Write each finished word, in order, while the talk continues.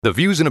The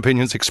views and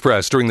opinions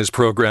expressed during this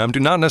program do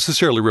not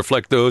necessarily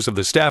reflect those of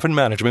the staff and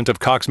management of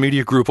Cox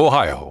Media Group,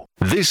 Ohio.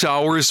 This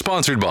hour is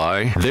sponsored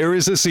by There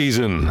Is a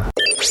Season.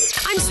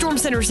 I'm Storm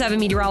Center 7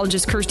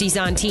 meteorologist Kirsty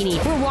Zontini.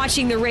 We're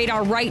watching the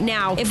radar right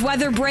now. If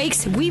weather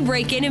breaks, we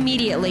break in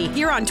immediately.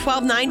 Here on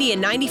 1290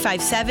 and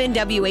 95.7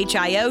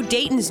 WHIO,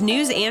 Dayton's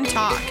News and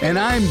Talk. And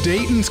I'm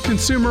Dayton's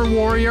consumer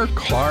warrior,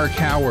 Clark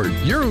Howard.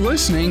 You're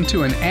listening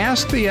to an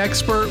Ask the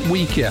Expert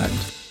weekend.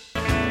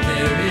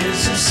 There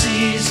is a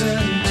season,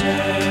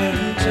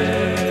 turn,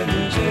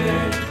 turn,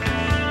 turn,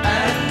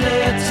 at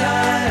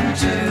daytime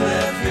to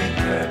every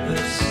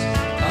purpose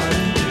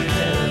under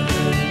heaven.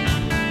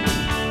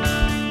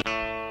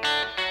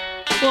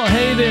 Well,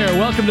 hey there.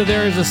 Welcome to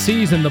There Is a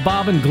Season, the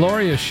Bob and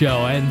Gloria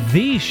show, and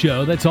the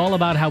show that's all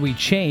about how we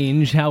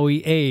change, how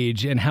we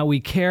age, and how we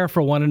care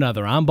for one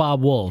another. I'm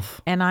Bob Wolf.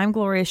 And I'm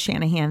Gloria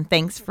Shanahan.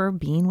 Thanks for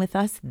being with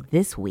us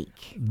this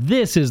week.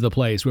 This is the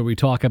place where we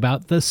talk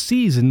about the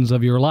seasons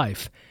of your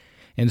life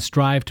and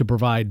strive to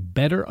provide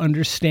better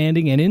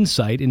understanding and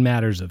insight in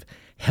matters of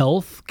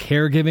health,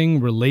 caregiving,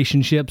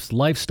 relationships,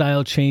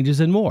 lifestyle changes,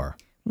 and more.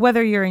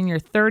 Whether you're in your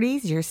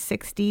 30s, your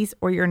 60s,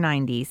 or your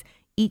 90s,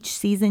 each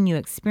season you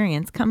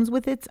experience comes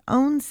with its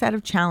own set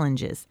of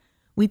challenges.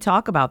 We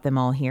talk about them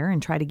all here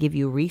and try to give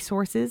you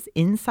resources,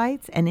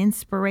 insights, and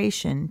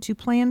inspiration to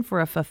plan for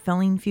a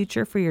fulfilling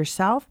future for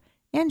yourself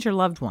and your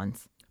loved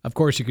ones. Of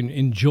course, you can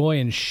enjoy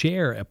and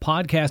share a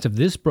podcast of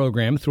this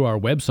program through our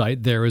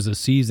website,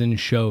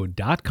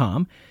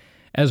 thereisasseasonshow.com,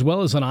 as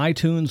well as on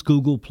iTunes,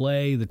 Google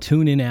Play, the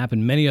TuneIn app,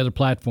 and many other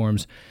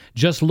platforms.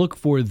 Just look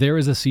for There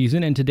Is a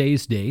Season and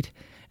today's date.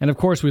 And of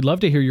course, we'd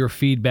love to hear your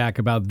feedback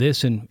about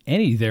this and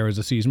any There Is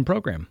a Season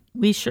program.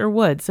 We sure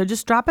would. So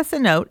just drop us a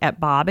note at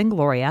Bob and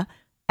Gloria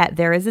at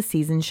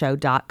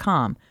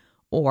thereisasseasonshow.com.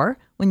 Or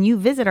when you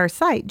visit our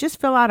site, just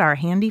fill out our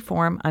handy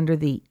form under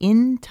the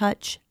In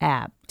Touch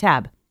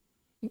tab.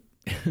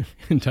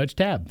 In Touch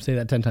tab. Say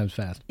that 10 times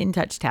fast. In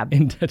Touch tab.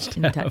 In Touch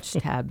tab. In Touch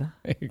tab.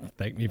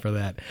 Thank me for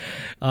that.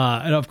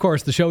 And of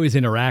course, the show is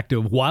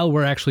interactive while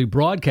we're actually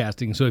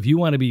broadcasting. So if you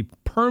want to be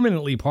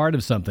permanently part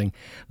of something,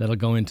 that'll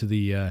go into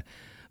the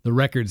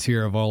records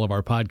here of all of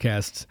our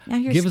podcasts. Now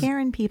you're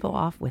scaring people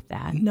off with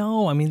that.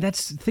 No, I mean,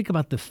 think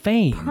about the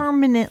fame.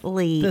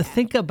 Permanently.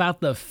 Think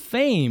about the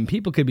fame.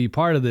 People could be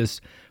part of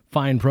this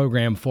fine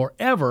program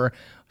forever.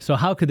 So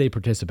how could they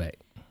participate?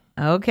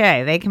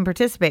 Okay, they can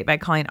participate by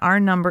calling our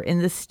number in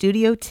the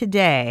studio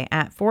today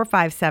at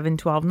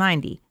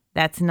 457-1290.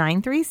 That's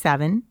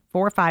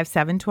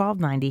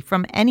 937-457-1290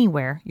 from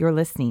anywhere you're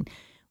listening.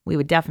 We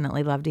would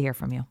definitely love to hear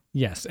from you.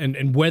 Yes,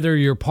 and whether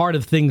you're part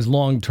of things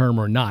long-term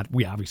or not,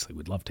 we obviously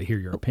would love to hear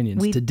your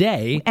opinions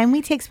today. And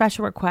we take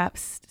special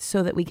requests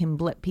so that we can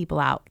blip people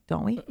out,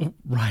 don't we?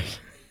 Right.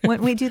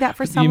 Wouldn't we do that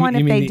for someone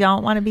if they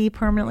don't want to be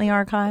permanently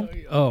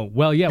archived? Oh,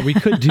 well, yeah, we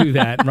could do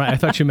that. Right. I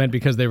thought you meant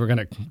because they were going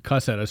to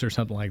cuss at us or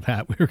something like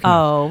that.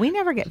 We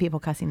never get people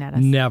cussing at us.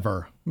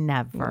 Never.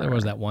 Well, there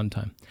was that one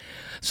time.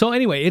 So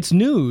anyway, it's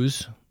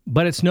news,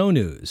 but it's no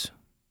news.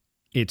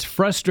 It's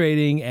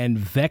frustrating and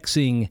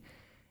vexing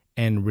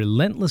and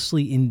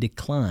relentlessly in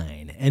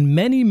decline. And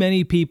many,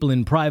 many people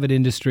in private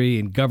industry,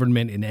 in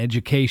government, in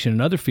education,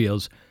 and other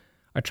fields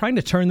are trying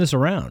to turn this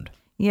around.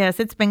 Yes,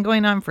 it's been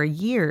going on for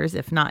years,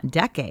 if not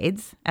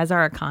decades, as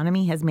our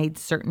economy has made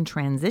certain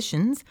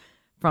transitions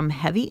from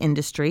heavy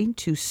industry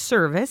to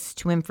service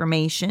to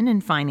information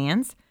and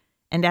finance,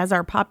 and as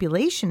our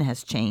population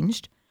has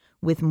changed,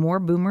 with more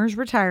boomers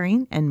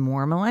retiring and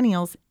more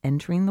millennials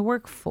entering the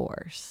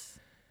workforce.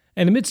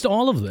 And amidst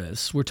all of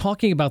this, we're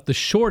talking about the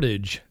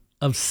shortage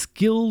of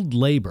skilled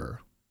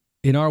labor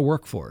in our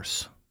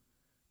workforce.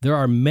 There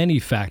are many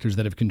factors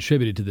that have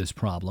contributed to this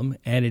problem,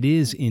 and it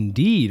is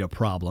indeed a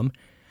problem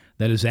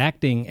that is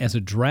acting as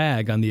a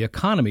drag on the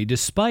economy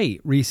despite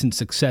recent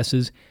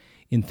successes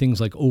in things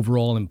like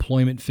overall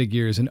employment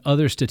figures and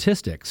other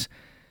statistics.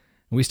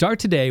 And we start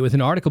today with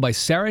an article by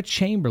Sarah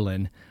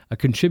Chamberlain, a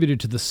contributor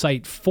to the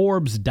site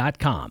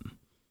Forbes.com.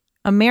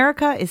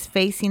 America is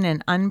facing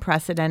an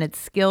unprecedented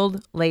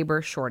skilled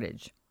labor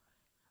shortage.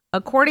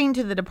 According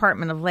to the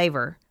Department of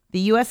Labor, the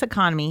U.S.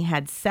 economy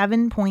had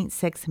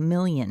 7.6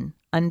 million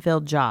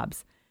unfilled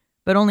jobs,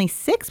 but only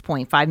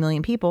 6.5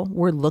 million people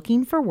were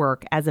looking for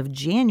work as of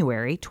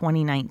January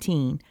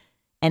 2019,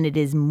 and it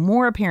is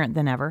more apparent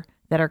than ever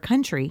that our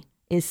country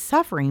is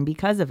suffering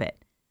because of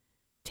it.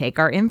 Take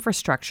our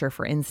infrastructure,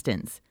 for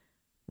instance.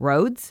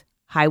 Roads,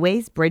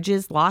 highways,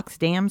 bridges, locks,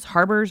 dams,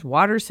 harbors,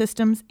 water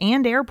systems,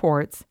 and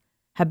airports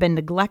have been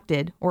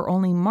neglected or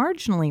only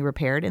marginally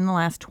repaired in the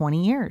last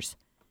 20 years.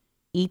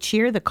 Each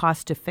year, the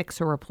cost to fix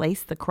or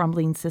replace the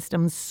crumbling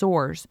systems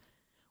soars,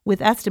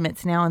 with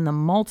estimates now in the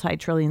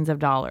multi-trillions of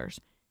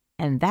dollars.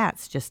 And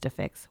that's just to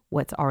fix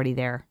what's already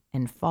there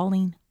and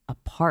falling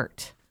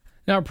apart.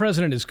 Now, our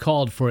president has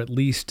called for at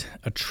least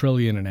 $1.5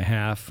 trillion.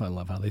 I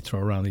love how they throw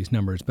around these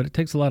numbers, but it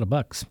takes a lot of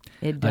bucks.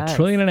 It does. $1.5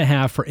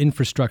 trillion for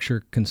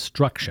infrastructure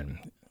construction,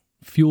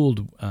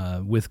 fueled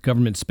with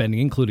government spending,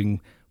 including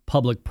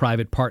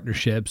public-private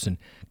partnerships and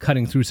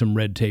cutting through some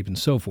red tape and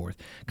so forth.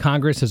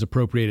 Congress has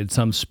appropriated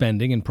some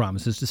spending and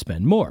promises to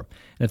spend more.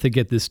 And if they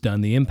get this done,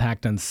 the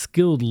impact on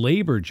skilled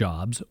labor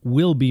jobs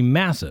will be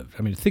massive.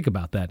 I mean, think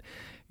about that.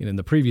 In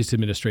the previous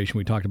administration,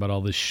 we talked about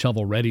all this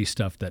shovel-ready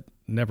stuff that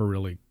never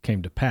really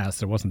came to pass.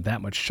 There wasn't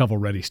that much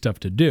shovel-ready stuff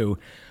to do.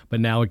 But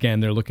now,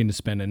 again, they're looking to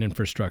spend on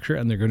infrastructure,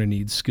 and they're going to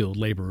need skilled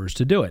laborers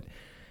to do it.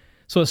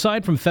 So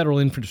aside from federal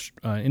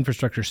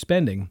infrastructure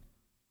spending,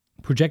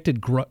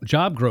 projected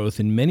job growth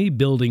in many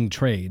building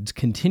trades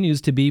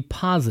continues to be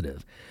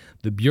positive.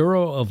 The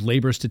Bureau of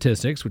Labor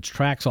Statistics, which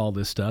tracks all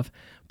this stuff,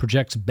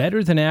 projects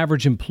better than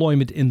average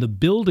employment in the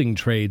building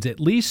trades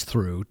at least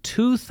through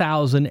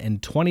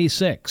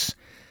 2026.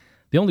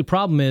 The only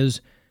problem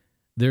is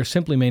there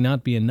simply may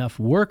not be enough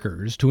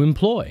workers to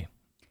employ.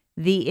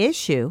 The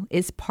issue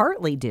is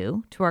partly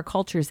due to our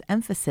culture's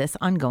emphasis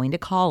on going to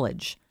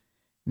college.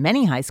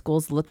 Many high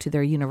schools look to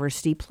their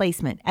university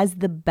placement as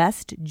the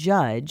best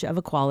judge of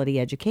a quality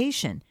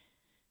education.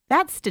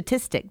 That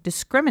statistic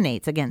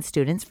discriminates against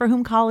students for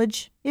whom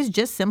college is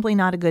just simply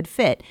not a good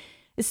fit,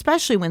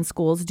 especially when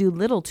schools do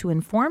little to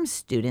inform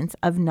students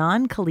of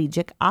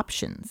non-collegiate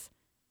options.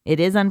 It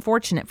is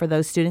unfortunate for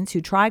those students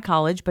who try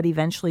college but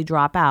eventually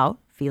drop out,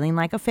 feeling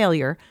like a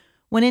failure,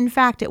 when in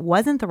fact it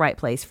wasn't the right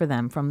place for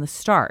them from the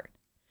start.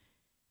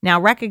 Now,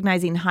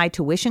 recognizing high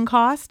tuition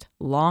cost,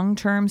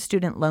 long-term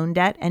student loan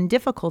debt, and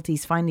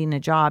difficulties finding a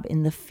job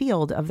in the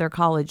field of their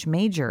college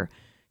major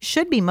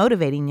should be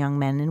motivating young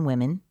men and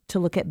women to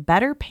look at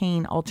better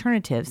paying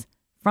alternatives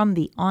from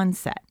the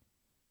onset.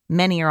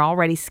 Many are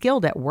already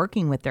skilled at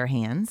working with their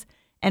hands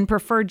and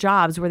prefer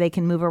jobs where they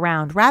can move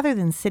around rather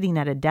than sitting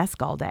at a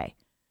desk all day.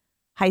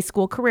 High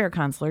school career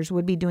counselors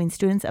would be doing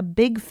students a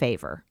big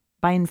favor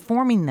by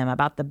informing them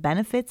about the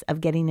benefits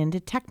of getting into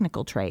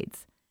technical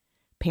trades.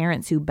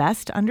 Parents who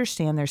best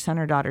understand their son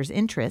or daughter's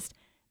interest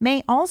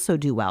may also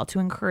do well to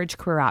encourage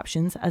career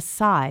options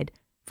aside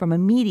from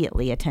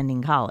immediately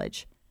attending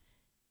college.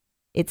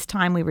 It's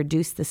time we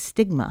reduce the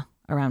stigma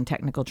around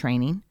technical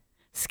training.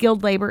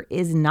 Skilled labor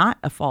is not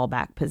a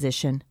fallback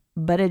position,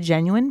 but a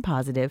genuine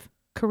positive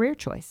career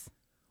choice.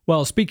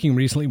 Well, speaking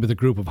recently with a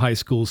group of high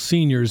school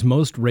seniors,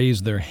 most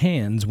raised their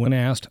hands when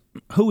asked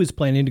who is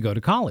planning to go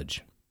to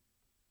college.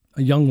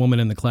 A young woman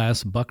in the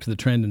class bucked the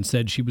trend and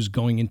said she was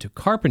going into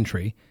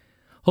carpentry,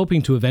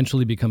 hoping to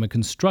eventually become a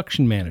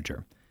construction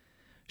manager.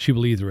 She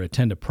will either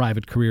attend a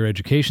private career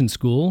education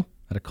school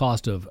at a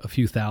cost of a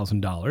few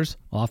 $1,000s,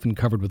 often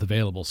covered with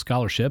available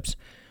scholarships,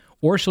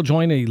 or she'll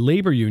join a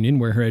labor union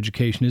where her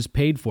education is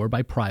paid for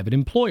by private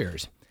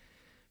employers.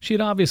 She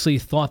had obviously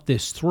thought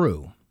this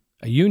through.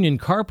 A union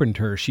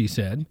carpenter, she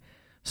said,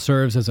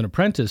 serves as an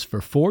apprentice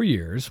for 4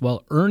 years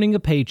while earning a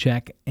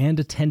paycheck and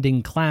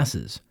attending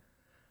classes.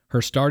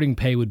 Her starting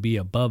pay would be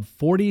above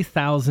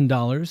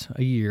 $40,000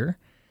 a year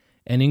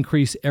and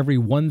increase every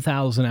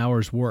 1,000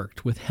 hours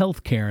worked with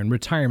health care and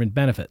retirement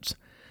benefits.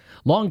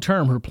 Long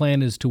term, her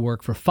plan is to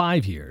work for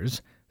 5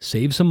 years,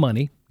 save some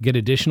money, get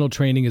additional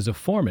training as a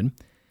foreman,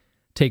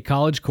 take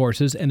college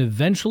courses, and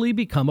eventually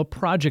become a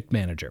project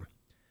manager.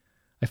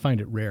 I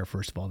find it rare,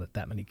 first of all,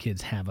 that many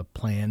kids have a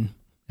plan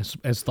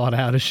as thought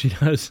out as she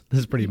does. This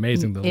is pretty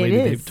amazing, the lady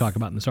they talk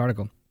about in this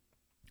article.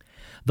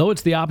 Though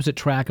it's the opposite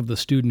track of the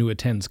student who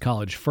attends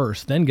college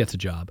first, then gets a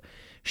job,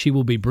 she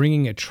will be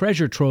bringing a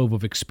treasure trove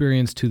of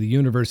experience to the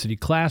university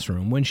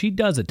classroom when she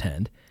does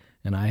attend,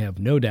 and I have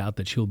no doubt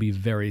that she'll be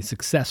very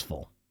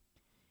successful.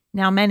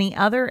 Now, many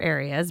other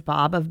areas,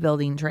 Bob, of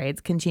building trades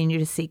continue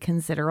to see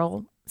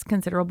considerable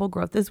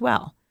growth as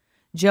well.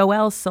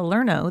 Joelle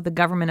Salerno, the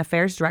Government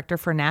Affairs Director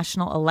for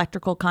National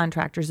Electrical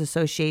Contractors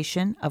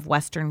Association of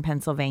Western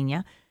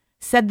Pennsylvania,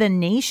 said the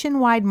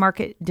nationwide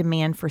market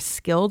demand for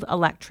skilled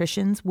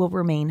electricians will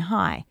remain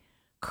high.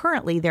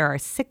 Currently, there are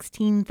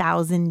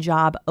 16,000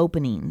 job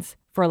openings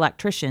for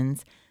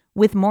electricians,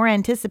 with more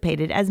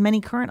anticipated as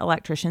many current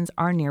electricians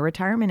are near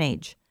retirement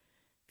age.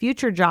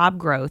 Future job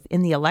growth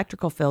in the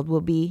electrical field will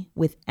be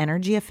with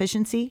energy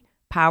efficiency,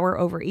 power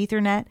over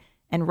Ethernet,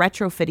 and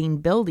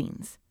retrofitting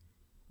buildings.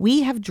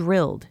 We have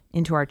drilled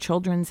into our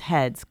children's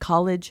heads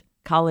college,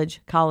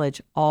 college,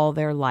 college all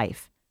their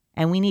life.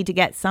 And we need to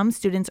get some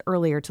students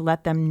earlier to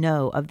let them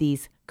know of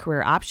these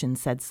career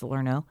options, said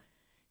Salerno.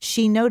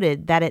 She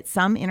noted that at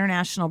some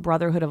International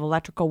Brotherhood of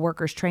Electrical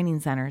Workers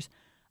training centers,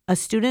 a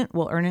student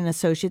will earn an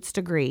associate's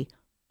degree,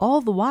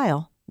 all the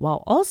while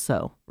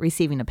also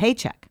receiving a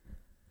paycheck.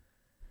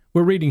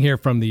 We're reading here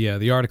from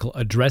the article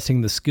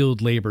Addressing the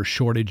Skilled Labor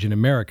Shortage in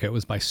America. It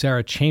was by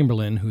Sarah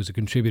Chamberlain, who's a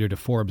contributor to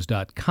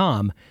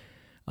Forbes.com.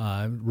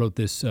 Wrote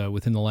this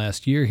within the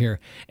last year here.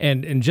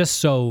 And just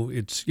so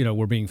it's,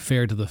 we're being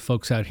fair to the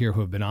folks out here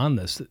who have been on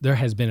this, there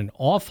has been an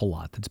awful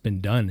lot that's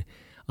been done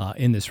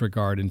in this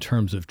regard in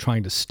terms of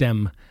trying to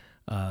stem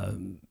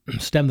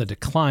the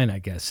decline, I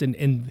guess.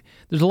 And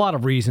there's a lot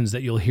of reasons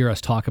that you'll hear us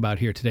talk about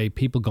here today.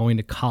 People going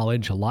to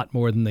college a lot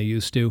more than they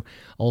used to.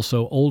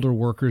 Also, older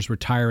workers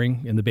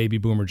retiring in the baby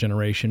boomer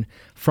generation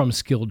from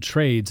skilled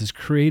trades has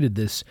created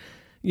this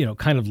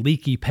kind of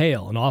leaky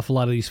pail. An awful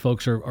lot of these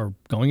folks are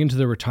going into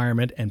their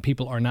retirement, and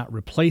people are not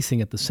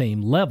replacing at the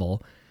same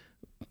level,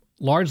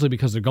 largely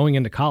because they're going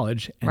into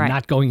college and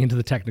not going into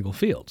the technical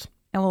fields.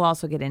 And we'll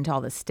also get into all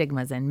the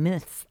stigmas and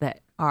myths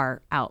that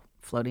are out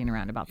floating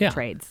around about the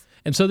trades.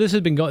 And so this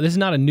has been this is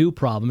not a new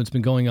problem. It's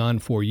been going on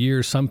for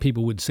years. Some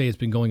people would say it's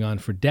been going on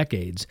for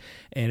decades,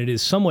 and it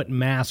is somewhat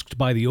masked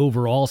by the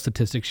overall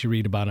statistics you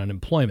read about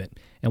unemployment.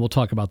 And we'll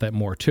talk about that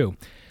more too.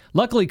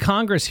 Luckily,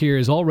 Congress here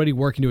is already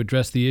working to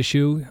address the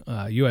issue.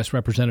 U.S.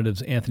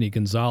 Representatives Anthony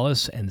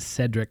Gonzalez and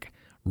Cedric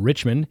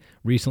Richmond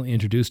recently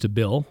introduced a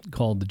bill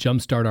called the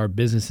Jumpstart Our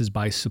Businesses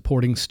by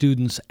Supporting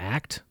Students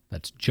Act.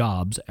 That's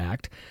JOBS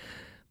Act.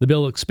 The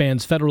bill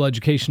expands federal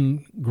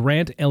education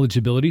grant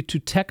eligibility to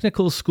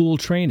technical school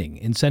training,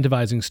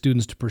 incentivizing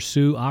students to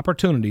pursue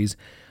opportunities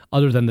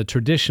other than the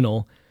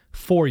traditional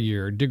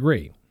four-year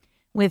degree.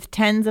 With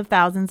tens of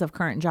thousands of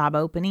current job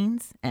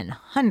openings and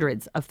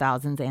hundreds of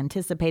thousands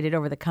anticipated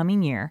over the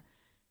coming year,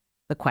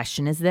 the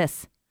question is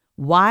this: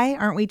 why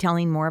aren't we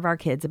telling more of our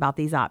kids about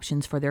these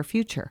options for their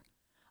future?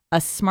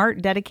 A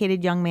smart,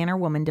 dedicated young man or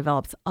woman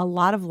develops a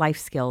lot of life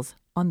skills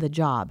on the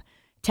job.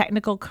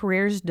 Technical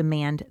careers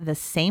demand the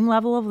same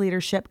level of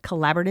leadership,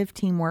 collaborative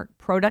teamwork,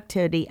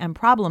 productivity, and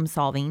problem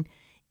solving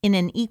in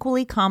an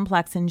equally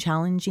complex and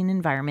challenging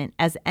environment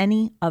as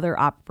any other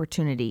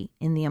opportunity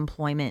in the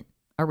employment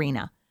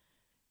arena.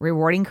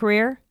 Rewarding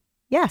career?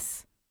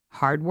 Yes.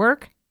 Hard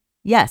work?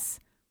 Yes.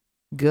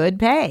 Good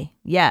pay?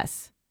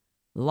 Yes.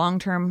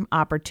 Long-term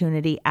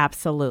opportunity?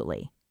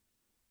 Absolutely.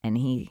 And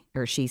he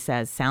or she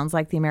says, sounds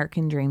like the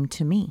American dream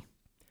to me.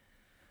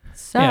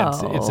 So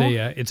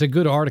yeah, it's a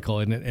good article,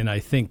 and I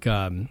think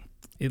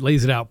it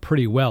lays it out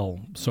pretty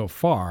well so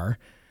far.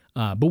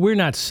 But we're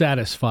not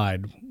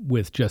satisfied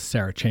with just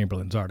Sarah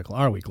Chamberlain's article,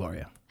 are we,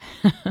 Gloria?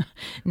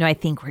 No, I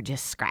think we're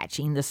just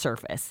scratching the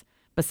surface.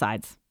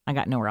 Besides, I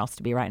got nowhere else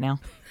to be right now.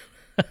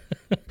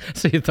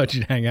 So you thought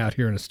you'd hang out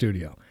here in a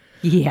studio?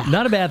 Yeah,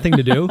 not a bad thing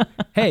to do.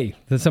 Hey,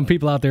 there's some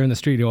people out there in the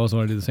street who also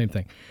want to do the same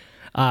thing.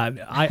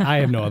 I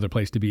have no other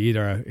place to be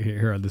either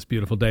here on this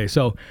beautiful day.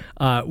 So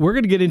we're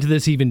going to get into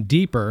this even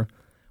deeper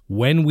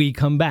when we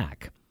come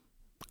back.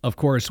 Of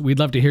course, we'd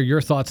love to hear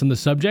your thoughts on the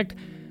subject.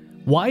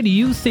 Why do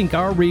you think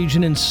our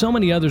region and so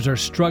many others are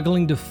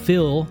struggling to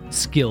fill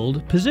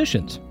skilled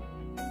positions?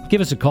 Give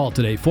us a call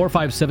today,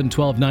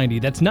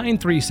 457-1290. That's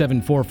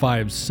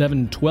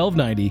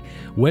 937-457-1290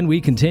 when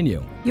we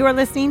continue. You are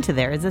listening to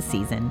There Is a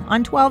Season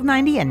on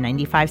 1290 and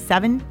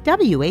 95.7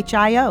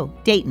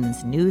 WHIO,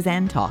 Dayton's News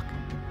and Talk.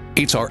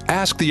 It's our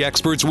Ask the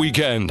Experts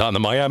weekend on the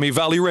Miami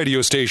Valley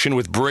radio station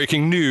with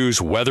breaking news,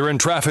 weather, and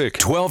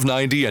traffic.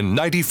 1290 and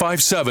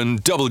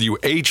 95.7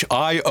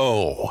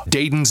 WHIO,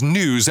 Dayton's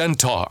News and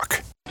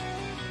Talk.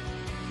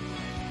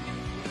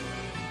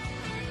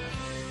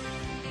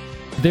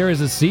 There Is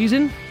a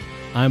Season.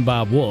 I'm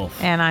Bob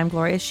Wolf. And I'm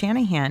Gloria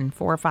Shanahan,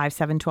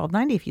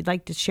 457-1290. If you'd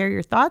like to share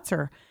your thoughts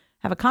or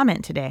have a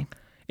comment today.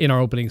 In our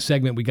opening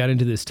segment, we got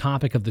into this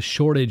topic of the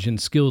shortage in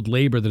skilled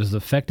labor that has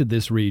affected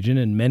this region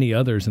and many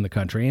others in the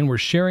country. And we're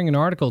sharing an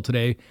article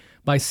today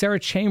by Sarah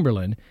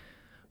Chamberlain,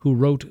 who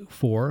wrote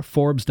for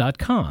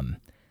Forbes.com.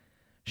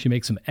 She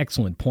makes some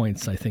excellent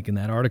points, I think, in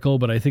that article.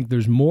 But I think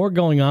there's more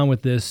going on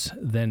with this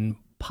than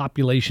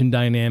population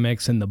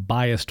dynamics and the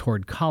bias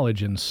toward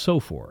college and so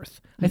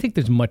forth. I think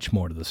there's much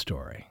more to the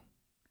story.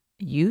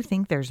 You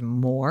think there's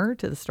more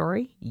to the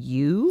story?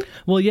 You?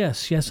 Well,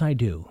 yes, I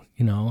do.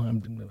 You know,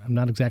 I'm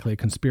not exactly a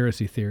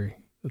conspiracy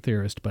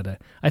theorist,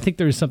 but I think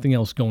there is something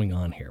else going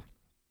on here.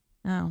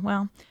 Oh,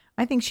 well,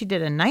 I think she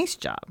did a nice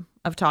job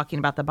of talking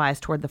about the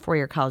bias toward the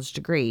four-year college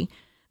degree.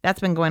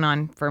 That's been going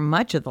on for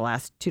much of the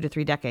last 2 to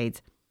 3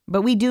 decades.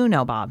 But we do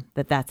know, Bob,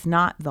 that that's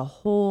not the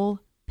whole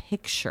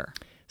picture.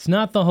 It's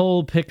not the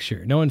whole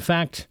picture. No, in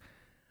fact,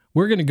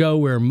 we're going to go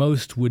where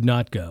most would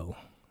not go,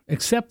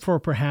 except for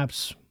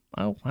perhaps,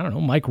 I don't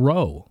know, Mike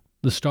Rowe,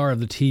 the star of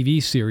the TV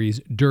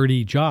series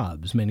Dirty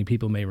Jobs. Many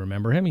people may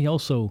remember him. He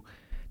also,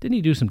 didn't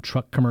he do some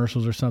truck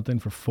commercials or something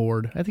for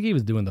Ford? I think he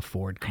was doing the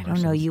Ford commercials.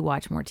 I don't know. You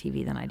watch more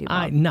TV than I do,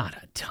 Bob. Not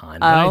a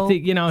ton. But I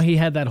think, he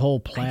had that whole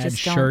plaid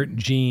shirt,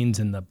 jeans,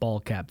 and the ball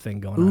cap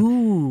thing going on.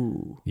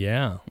 Ooh.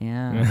 Yeah.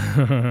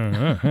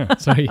 Yeah.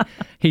 So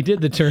he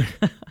did the turn.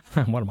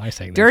 What am I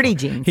saying? Dirty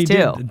jeans, he too.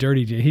 Did the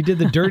dirty jeans. He did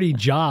the Dirty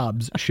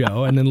Jobs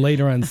show, and then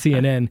later on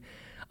CNN,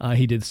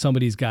 he did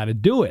Somebody's Gotta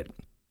Do It.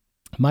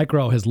 Mike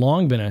Rowe has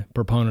long been a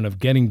proponent of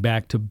getting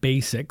back to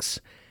basics,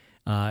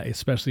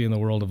 especially in the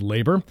world of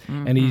labor.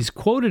 Mm-hmm. And he's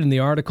quoted in the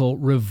article,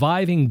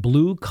 Reviving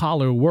Blue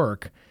Collar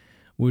Work,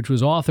 which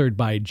was authored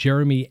by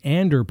Jeremy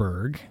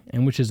Anderberg,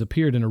 and which has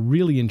appeared in a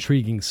really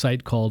intriguing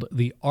site called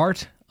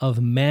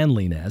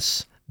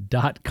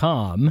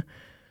theartofmanliness.com.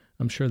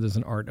 I'm sure there's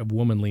an art of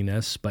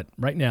womanliness, but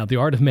right now,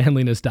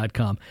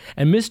 theartofmanliness.com.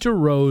 And Mr.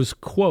 Rowe's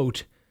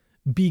quote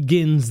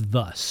begins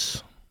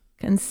thus.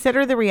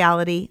 Consider the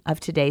reality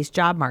of today's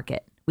job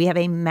market. We have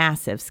a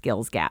massive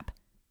skills gap.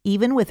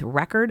 Even with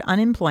record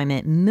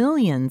unemployment,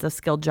 millions of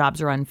skilled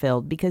jobs are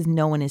unfilled because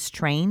no one is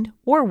trained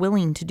or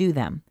willing to do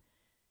them.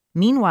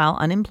 Meanwhile,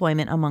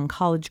 unemployment among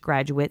college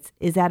graduates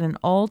is at an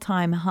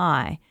all-time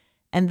high,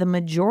 and the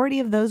majority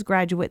of those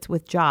graduates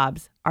with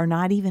jobs are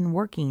not even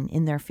working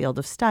in their field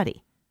of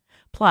study.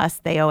 Plus,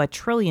 they owe $1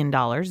 trillion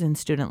in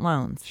student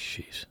loans.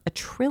 Jeez. $1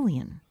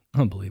 trillion.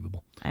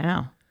 Unbelievable. I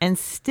know. And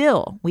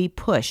still, we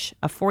push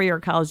a 4-year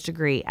college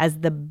degree as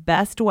the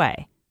best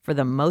way for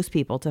the most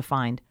people to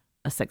find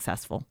a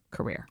successful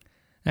career.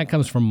 That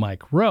comes from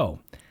Mike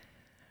Rowe.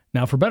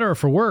 Now, for better or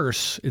for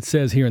worse, it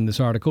says here in this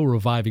article,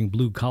 Reviving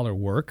Blue-Collar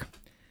Work,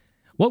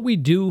 what we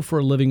do for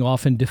a living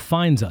often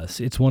defines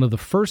us. It's one of the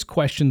first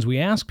questions we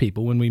ask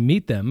people when we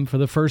meet them for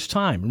the first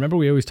time. Remember,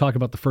 we always talk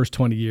about the first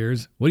 20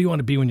 years. What do you want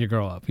to be when you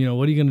grow up? You know,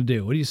 what are you going to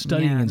do? What are you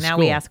studying in school? Now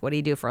we ask, what do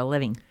you do for a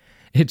living?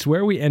 It's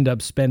where we end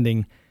up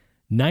spending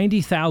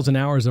 90,000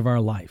 hours of our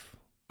life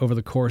over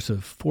the course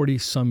of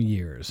 40-some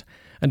years.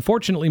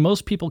 Unfortunately,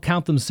 most people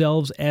count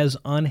themselves as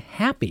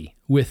unhappy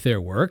with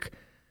their work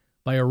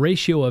by a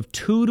ratio of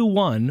 2 to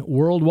 1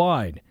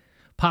 worldwide.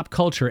 Pop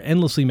culture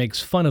endlessly makes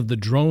fun of the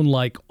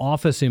drone-like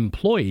office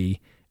employee,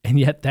 and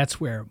yet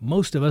that's where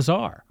most of us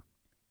are.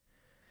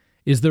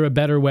 Is there a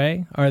better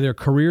way? Are there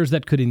careers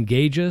that could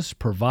engage us,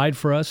 provide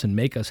for us, and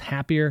make us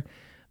happier?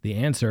 The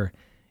answer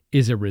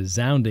is a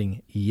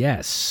resounding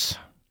yes.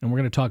 And we're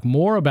going to talk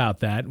more about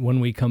that when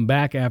we come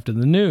back after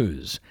the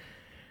news.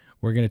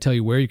 We're going to tell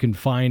you where you can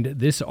find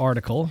this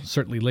article,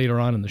 certainly later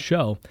on in the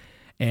show.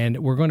 And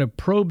we're going to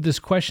probe this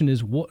question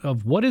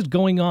of what is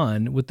going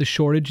on with the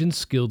shortage in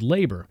skilled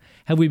labor.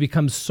 Have we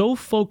become so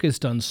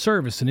focused on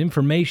service and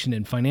information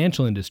and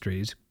financial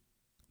industries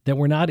that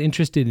we're not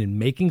interested in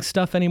making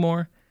stuff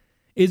anymore?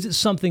 Is it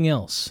something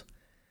else?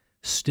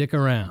 Stick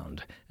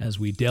around as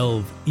we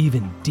delve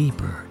even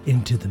deeper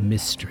into the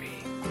mystery.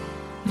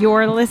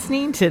 You're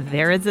listening to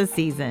There Is a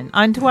Season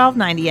on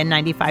 1290 and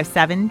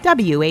 95.7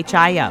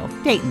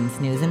 WHIO, Dayton's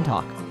News and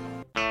Talk.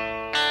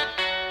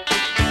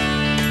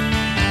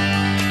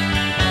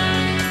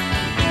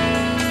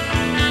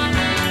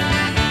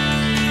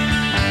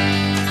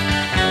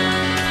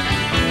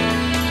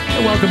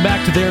 Welcome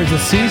back to There Is a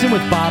Season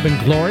with Bob and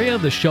Gloria,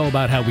 the show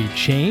about how we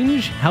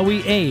change, how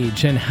we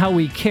age, and how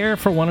we care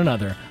for one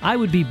another. I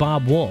would be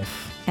Bob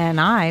Wolf.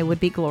 And I would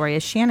be Gloria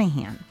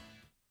Shanahan.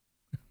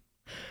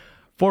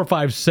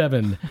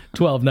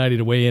 457-1290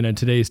 to weigh in on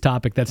today's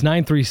topic. That's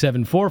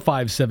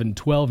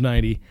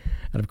 937-457-1290.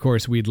 And, of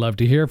course, we'd love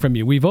to hear from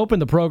you. We've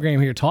opened the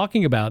program here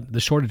talking about the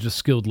shortage of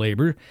skilled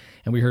labor,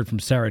 and we heard from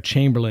Sarah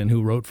Chamberlain,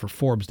 who wrote for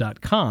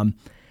Forbes.com.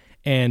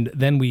 And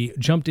then we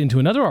jumped into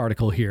another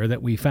article here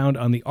that we found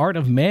on the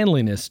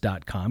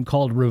artofmanliness.com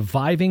called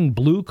Reviving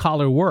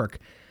Blue-Collar Work,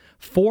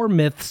 4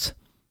 Myths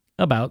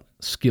About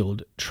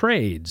Skilled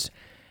Trades.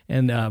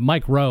 And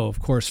Mike Rowe, of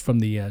course, from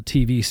the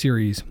TV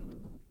series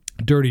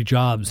Dirty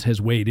Jobs,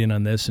 has weighed in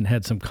on this and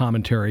had some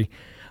commentary.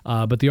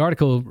 But the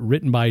article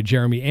written by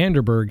Jeremy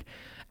Anderberg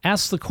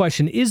asks the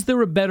question, is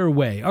there a better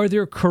way? Are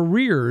there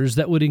careers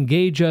that would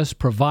engage us,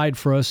 provide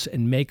for us,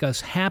 and make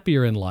us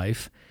happier in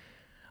life?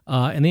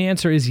 And the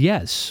answer is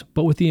yes,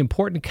 but with the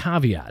important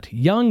caveat.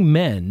 Young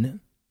men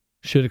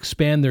should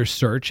expand their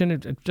search, and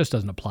it just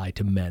doesn't apply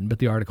to men, but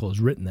the article is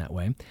written that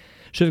way,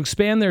 should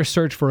expand their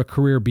search for a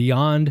career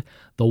beyond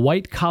the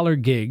white-collar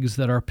gigs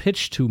that are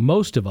pitched to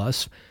most of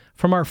us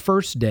from our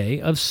first day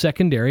of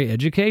secondary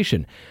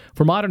education.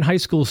 For modern high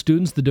school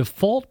students, the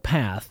default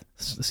path,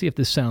 see if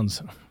this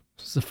sounds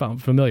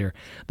familiar,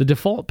 the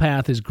default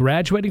path is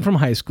graduating from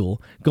high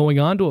school, going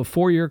on to a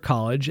 4-year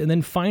college, and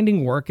then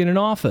finding work in an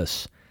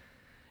office.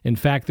 In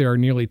fact, there are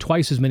nearly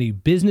twice as many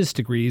business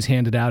degrees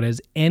handed out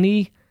as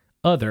any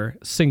other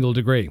single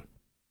degree.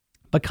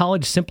 But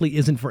college simply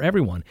isn't for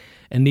everyone,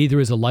 and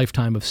neither is a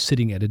lifetime of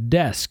sitting at a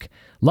desk.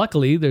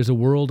 Luckily, there's a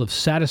world of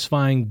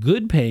satisfying,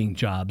 good-paying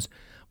jobs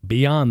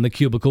beyond the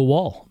cubicle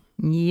wall.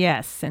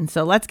 Yes, and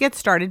so let's get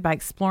started by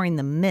exploring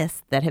the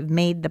myths that have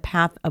made the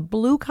path of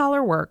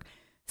blue-collar work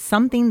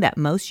something that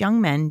most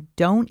young men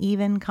don't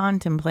even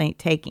contemplate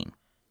taking.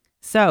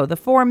 So, the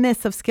 4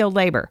 myths of skilled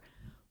labor.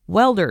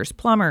 Welders,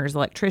 plumbers,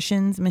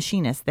 electricians,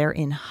 machinists, they're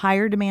in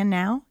higher demand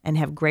now and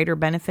have greater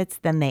benefits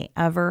than they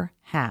ever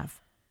have.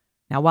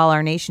 Now, while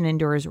our nation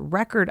endures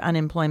record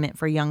unemployment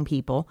for young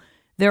people,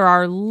 there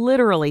are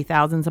literally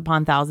thousands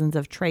upon thousands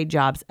of trade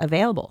jobs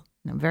available,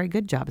 now, very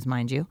good jobs,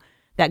 mind you,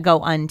 that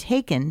go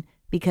untaken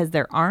because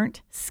there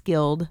aren't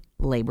skilled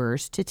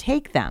laborers to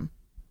take them.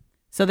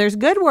 So there's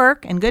good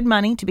work and good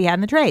money to be had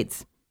in the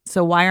trades.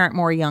 So why aren't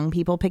more young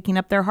people picking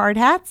up their hard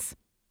hats?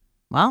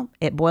 Well,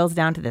 it boils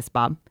down to this,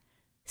 Bob.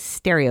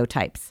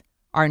 Stereotypes.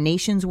 Our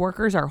nation's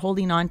workers are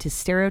holding on to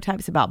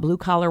stereotypes about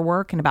blue-collar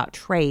work and about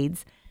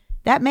trades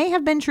that may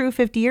have been true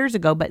 50 years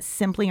ago, but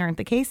simply aren't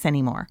the case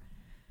anymore.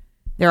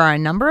 There are a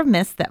number of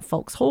myths that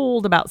folks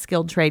hold about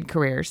skilled trade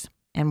careers,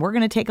 and we're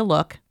going to take a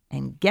look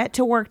and get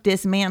to work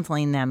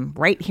dismantling them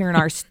right here in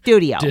our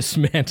studio.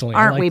 Dismantling.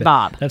 Aren't we, that.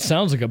 Bob? That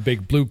sounds like a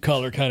big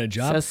blue-collar kind of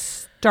job. So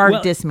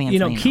start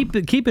dismantling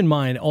them. Keep in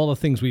mind all the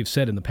things we've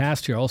said in the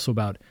past here also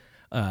about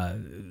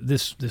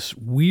this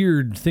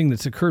weird thing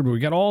that's occurred where we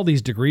got all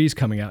these degrees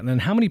coming out. And then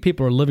how many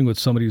people are living with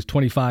somebody who's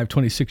 25,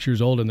 26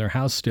 years old in their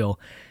house still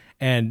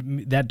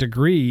And that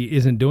degree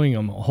isn't doing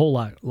them a whole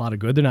lot of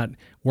good. They're not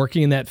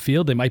working in that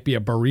field. They might be a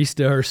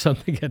barista or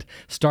something at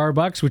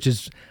Starbucks, which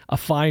is a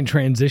fine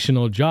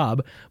transitional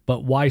job.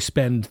 But why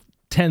spend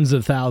tens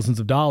of thousands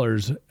of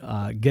dollars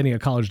getting a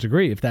college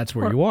degree if that's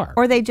where you are?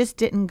 Or they just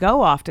didn't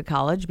go off to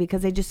college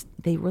because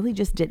they really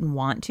just didn't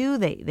want to.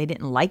 They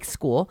didn't like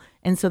school.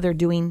 And so they're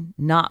doing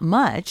not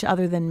much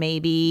other than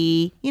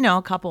maybe,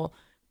 a couple,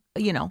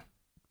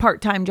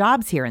 part-time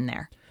jobs here and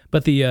there.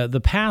 But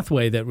the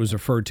pathway that was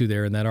referred to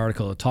there in that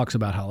article, it talks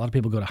about how a lot of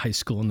people go to high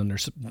school and then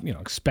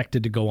they're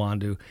expected to go on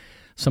to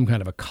some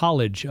kind of a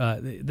college.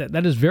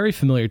 That is very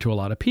familiar to a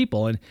lot of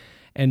people.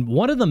 And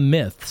one of the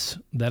myths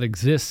that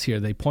exists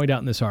here, they point out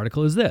in this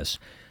article, is this: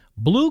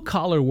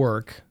 blue-collar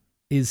work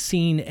is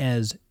seen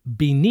as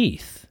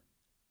beneath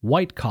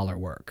white-collar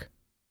work.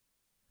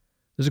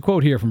 There's a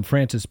quote here from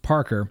Francis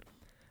Parker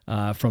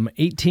from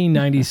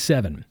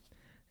 1897.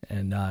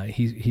 And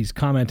he's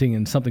commenting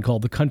in something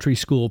called the country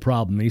school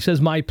problem. And he says,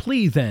 "My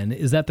plea, then,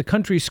 is that the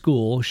country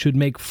school should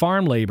make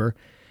farm labor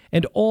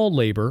and all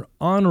labor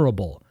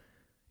honorable.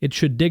 It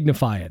should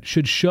dignify it,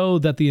 should show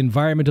that the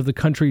environment of the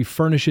country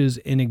furnishes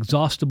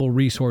inexhaustible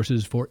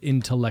resources for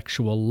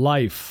intellectual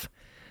life."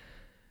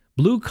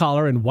 Blue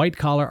collar and white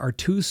collar are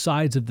two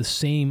sides of the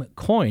same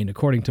coin,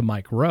 according to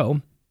Mike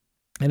Rowe.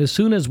 And as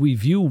soon as we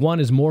view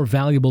one as more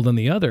valuable than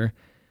the other,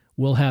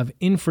 we'll have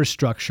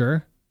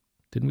infrastructure.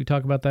 Didn't we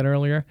talk about that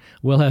earlier?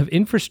 We'll have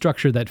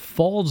infrastructure that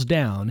falls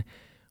down.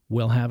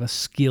 We'll have a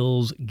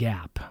skills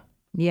gap.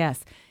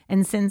 Yes.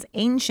 And since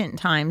ancient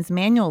times,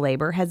 manual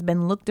labor has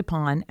been looked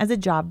upon as a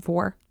job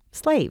for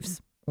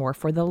slaves or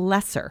for the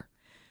lesser.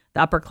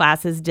 The upper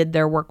classes did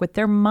their work with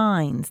their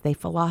minds. They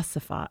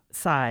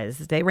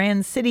philosophized. They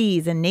ran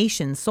cities and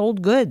nations,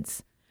 sold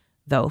goods.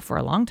 Though for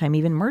a long time,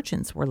 even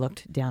merchants were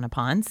looked down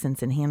upon,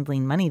 since in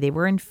handling money, they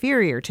were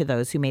inferior to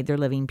those who made their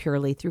living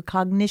purely through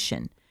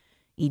cognition.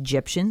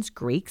 Egyptians,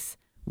 Greeks,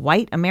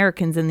 white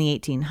Americans in the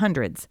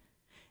 1800s.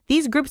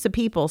 These groups of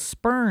people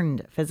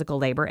spurned physical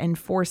labor and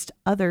forced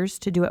others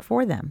to do it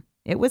for them.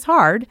 It was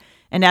hard,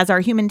 and as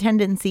our human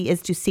tendency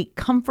is to seek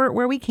comfort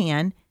where we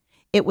can,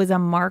 it was a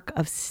mark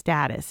of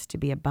status to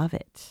be above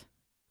it.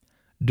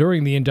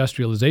 During the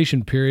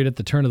industrialization period at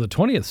the turn of the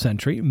 20th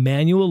century,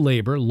 manual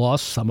labor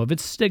lost some of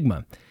its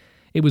stigma.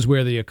 It was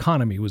where the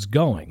economy was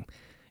going.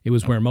 It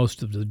was where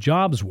most of the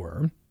jobs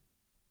were.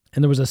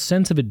 And there was a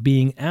sense of it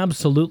being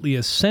absolutely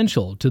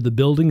essential to the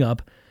building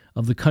up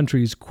of the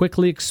country's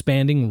quickly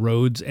expanding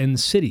roads and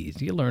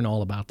cities. You learn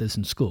all about this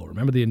in school.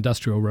 Remember the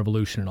Industrial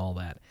Revolution and all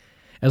that.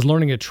 As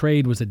learning a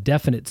trade was a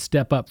definite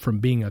step up from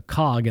being a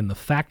cog in the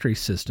factory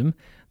system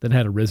that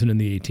had arisen in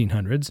the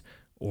 1800s,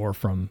 or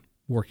from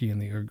working in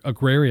the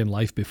agrarian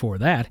life before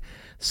that,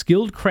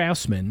 skilled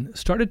craftsmen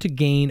started to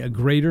gain a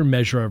greater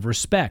measure of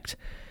respect.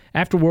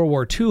 After World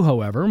War II,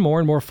 however, more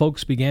and more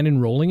folks began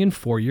enrolling in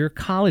four-year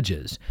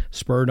colleges,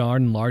 spurred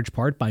on in large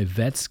part by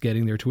vets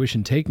getting their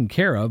tuition taken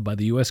care of by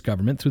the U.S.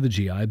 government through the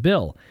GI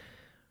Bill.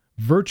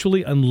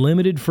 Virtually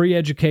unlimited free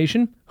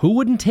education? Who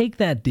wouldn't take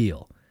that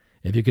deal?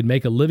 If you could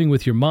make a living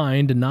with your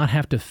mind and not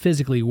have to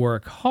physically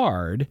work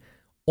hard,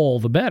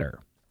 all the better.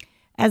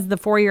 As the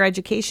four-year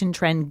education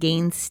trend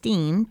gained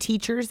steam,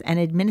 teachers and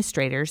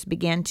administrators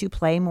began to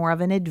play more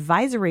of an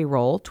advisory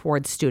role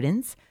towards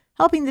students,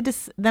 helping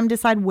them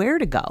decide where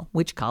to go,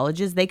 which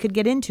colleges they could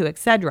get into,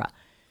 etc.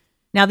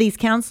 Now, these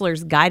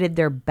counselors guided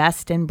their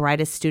best and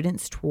brightest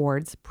students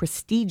towards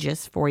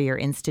prestigious four-year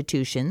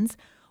institutions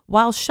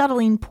while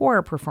shuttling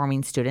poorer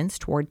performing students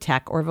toward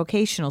tech or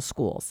vocational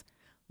schools.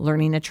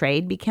 Learning a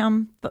trade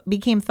became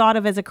thought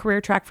of as a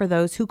career track for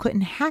those who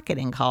couldn't hack it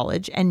in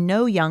college, and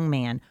no young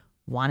man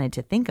wanted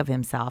to think of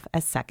himself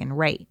as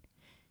second-rate.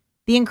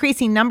 The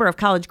increasing number of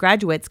college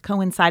graduates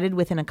coincided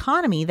with an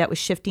economy that was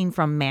shifting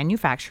from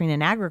manufacturing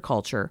and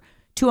agriculture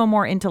to a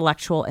more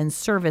intellectual and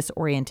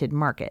service-oriented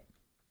market.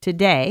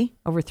 Today,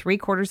 over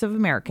 3/4 of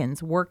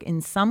Americans work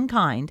in some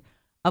kind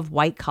of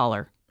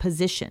white-collar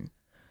position.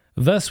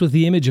 Thus, with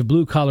the image of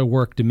blue-collar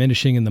work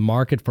diminishing and the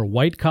market for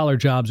white-collar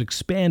jobs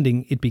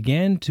expanding, it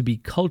began to be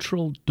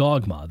cultural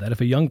dogma that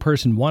if a young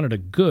person wanted a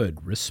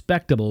good,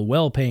 respectable,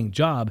 well-paying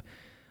job,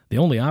 the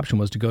only option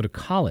was to go to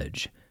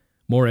college.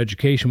 More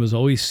education was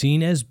always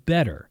seen as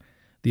better,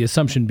 the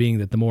assumption being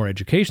that the more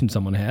education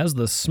someone has,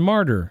 the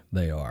smarter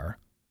they are.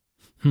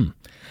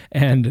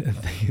 And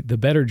the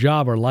better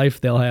job or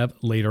life they'll have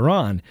later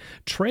on.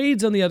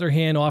 Trades, on the other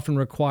hand, often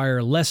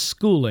require less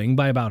schooling,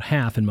 by about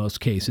half in most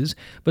cases,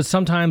 but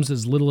sometimes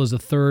as little as a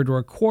third or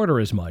a quarter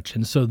as much.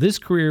 And so this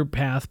career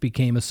path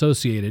became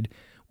associated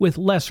with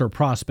lesser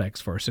prospects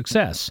for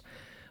success.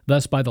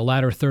 Thus, by the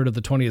latter third of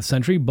the 20th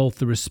century, both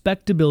the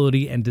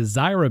respectability and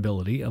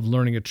desirability of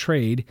learning a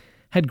trade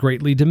had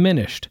greatly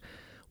diminished,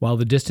 while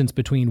the distance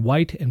between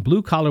white and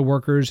blue-collar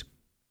workers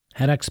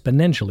had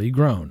exponentially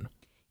grown.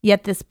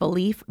 Yet this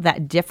belief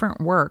that different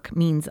work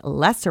means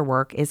lesser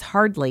work is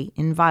hardly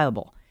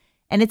inviolable.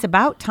 And it's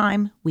about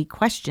time we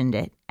questioned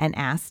it and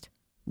asked,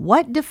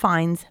 what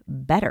defines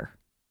better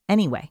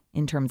anyway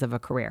in terms of a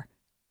career?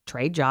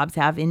 Trade jobs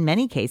have, in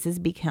many cases,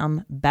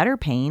 become better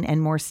paying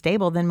and more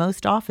stable than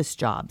most office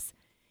jobs.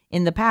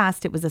 In the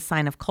past, it was a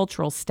sign of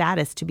cultural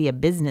status to be a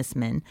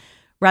businessman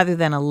rather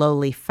than a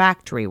lowly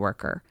factory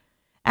worker.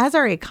 As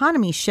our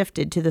economy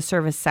shifted to the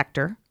service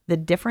sector, the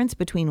difference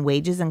between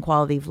wages and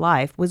quality of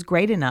life was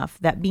great enough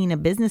that being a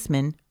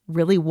businessman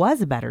really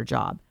was a better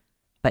job.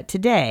 But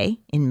today,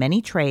 in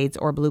many trades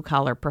or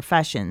blue-collar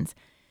professions,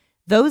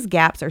 those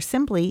gaps are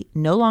simply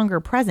no longer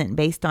present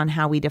based on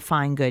how we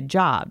define good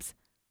jobs,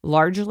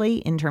 largely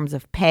in terms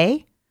of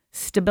pay,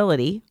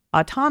 stability,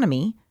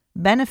 autonomy,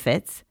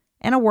 benefits,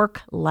 and a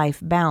work-life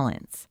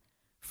balance.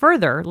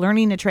 Further,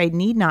 learning a trade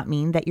need not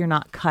mean that you're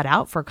not cut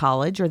out for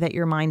college or that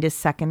your mind is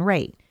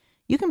second-rate.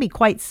 You can be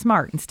quite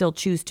smart and still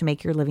choose to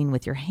make your living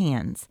with your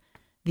hands.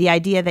 The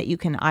idea that you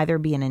can either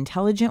be an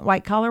intelligent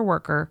white-collar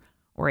worker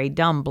or a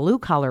dumb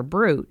blue-collar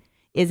brute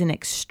is an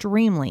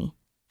extremely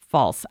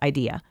false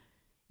idea.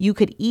 You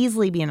could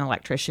easily be an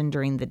electrician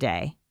during the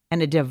day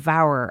and a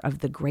devourer of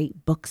the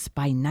great books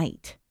by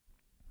night.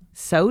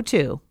 So,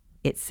 too,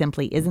 it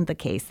simply isn't the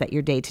case that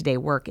your day-to-day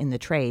work in the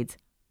trades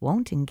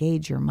won't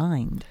engage your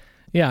mind.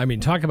 Yeah, I mean,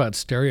 talk about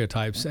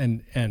stereotypes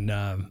and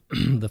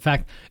the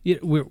fact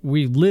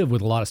we live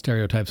with a lot of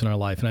stereotypes in our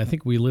life, and I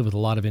think we live with a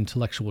lot of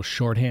intellectual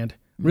shorthand.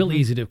 Real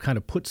easy to kind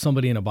of put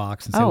somebody in a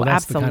box and say, well,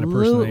 that's absolutely. the kind of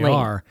person they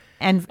are.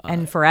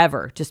 And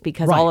forever, just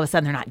because right. all of a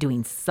sudden they're not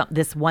doing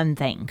this one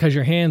thing. Because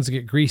your hands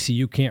get greasy,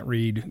 you can't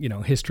read,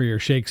 history or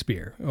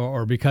Shakespeare,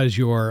 or because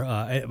you're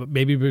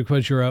maybe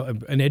because you're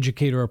an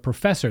educator or a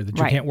professor that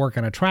you right. can't work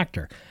on a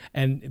tractor.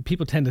 And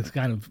people tend to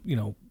kind of,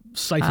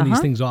 siphon these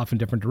things off in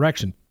different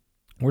directions.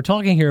 We're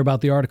talking here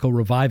about the article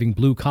Reviving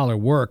Blue Collar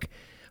Work,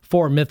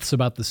 4 myths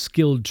about the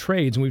skilled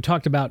trades. And we've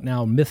talked about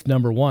now myth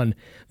number 1,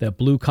 that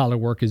blue collar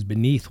work is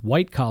beneath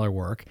white collar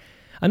work.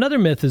 Another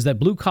myth is that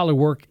blue collar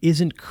work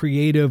isn't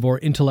creative or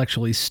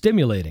intellectually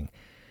stimulating.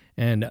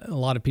 And a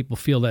lot of people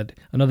feel that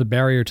another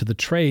barrier to the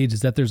trades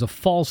is that there's a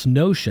false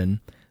notion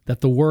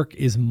that the work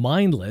is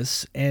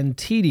mindless and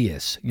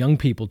tedious. Young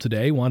people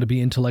today want to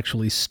be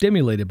intellectually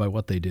stimulated by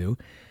what they do.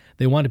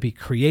 They want to be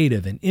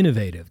creative and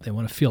innovative. They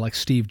want to feel like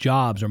Steve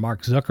Jobs or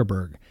Mark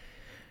Zuckerberg.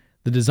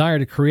 The desire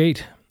to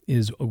create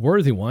is a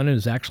worthy one and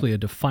is actually a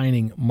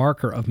defining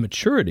marker of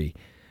maturity.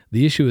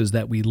 The issue is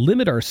that we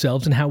limit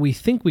ourselves in how we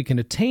think we can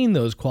attain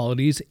those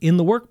qualities in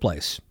the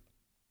workplace.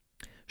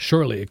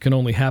 Surely it can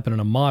only happen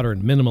in a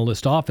modern,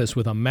 minimalist office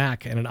with a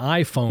Mac and an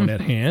iPhone at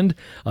hand,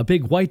 a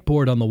big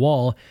whiteboard on the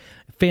wall,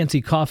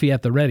 fancy coffee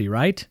at the ready,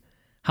 right?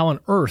 How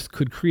on earth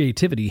could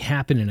creativity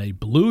happen in a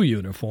blue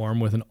uniform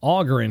with an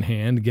auger in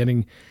hand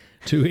getting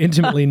to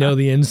intimately know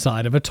the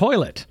inside of a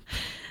toilet?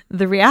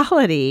 The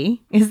reality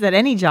is that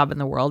any job in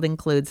the world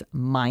includes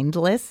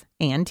mindless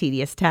and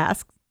tedious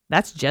tasks.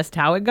 That's just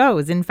how it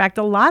goes. In fact,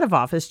 a lot of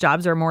office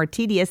jobs are more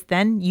tedious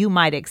than you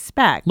might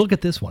expect. Look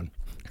at this one.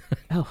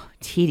 Oh,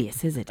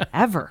 tedious is it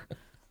ever?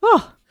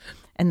 Oh,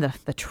 and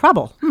the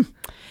trouble.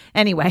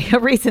 Anyway, a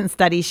recent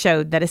study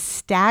showed that a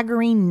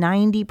staggering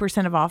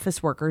 90% of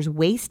office workers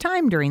waste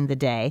time during the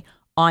day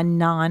on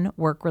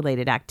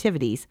non-work-related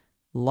activities,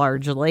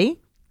 largely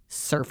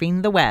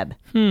surfing the web.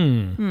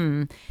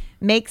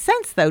 Makes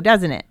sense, though,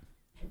 doesn't it?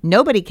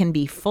 Nobody can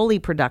be fully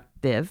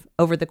productive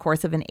over the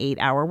course of an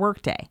 8-hour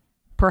workday.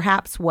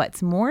 Perhaps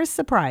what's more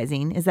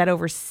surprising is that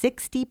over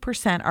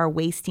 60% are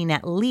wasting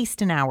at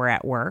least an hour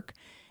at work,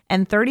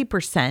 and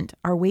 30%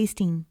 are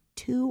wasting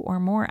 2 or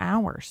more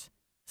hours.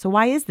 So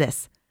why is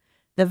this?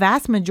 The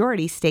vast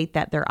majority state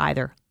that they're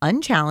either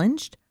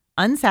unchallenged,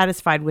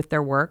 unsatisfied with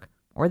their work,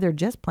 or they're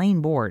just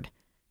plain bored.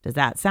 Does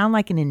that sound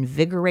like an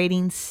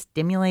invigorating,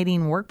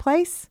 stimulating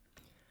workplace?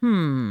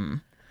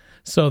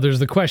 So there's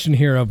the question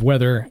here of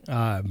whether,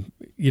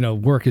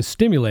 work is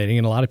stimulating,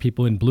 and a lot of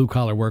people in blue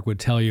collar work would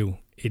tell you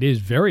it is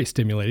very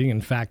stimulating.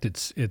 In fact,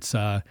 it's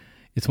one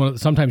of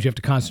sometimes you have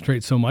to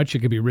concentrate so much you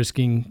could be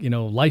risking,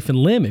 life and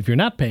limb if you're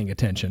not paying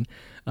attention.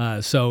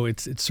 So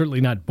it's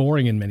certainly not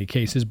boring in many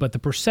cases, but the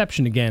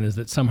perception again is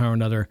that somehow or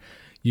another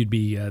you'd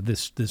be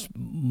this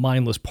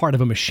mindless part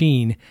of a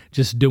machine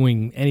just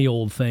doing any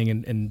old thing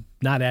and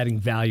not adding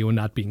value and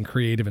not being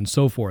creative and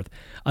so forth.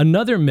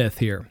 Another myth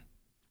here,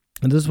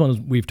 and this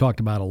one we've talked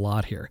about a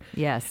lot here,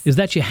 yes, is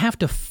that you have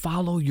to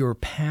follow your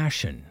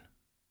passion.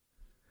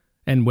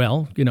 And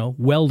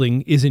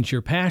welding isn't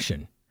your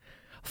passion.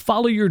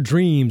 Follow your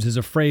dreams is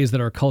a phrase that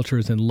our culture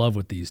is in love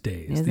with these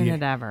days. Isn't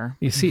it ever?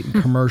 You see it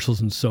in commercials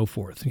and so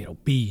forth.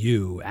 Be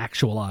you,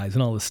 actualize,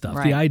 and all this stuff.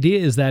 Right. The idea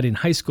is that in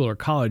high school or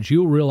college,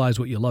 you'll realize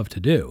what you love to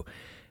do.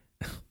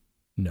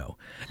 No.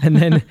 And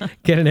then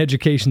get an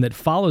education that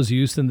follows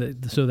you so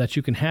that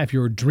you can have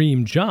your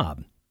dream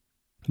job.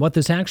 What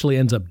this actually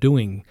ends up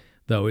doing,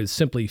 though, is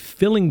simply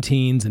filling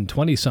teens and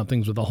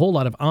 20-somethings with a whole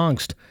lot of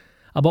angst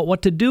about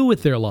what to do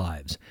with their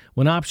lives.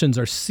 When options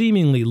are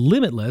seemingly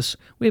limitless,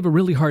 we have a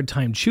really hard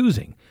time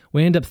choosing.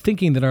 We end up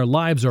thinking that our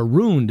lives are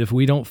ruined if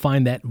we don't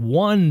find that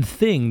one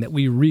thing that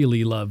we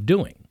really love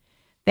doing.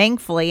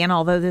 Thankfully, and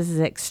although this is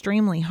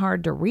extremely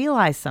hard to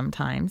realize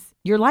sometimes,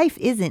 your life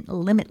isn't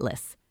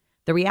limitless.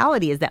 The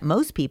reality is that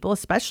most people,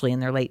 especially in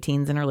their late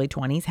teens and early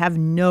 20s, have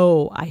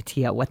no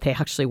idea what they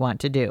actually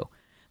want to do.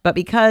 But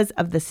because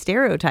of the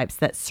stereotypes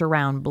that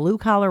surround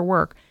blue-collar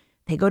work,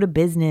 they go to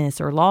business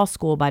or law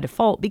school by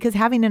default because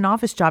having an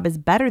office job is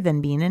better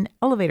than being an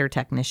elevator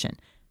technician.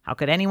 How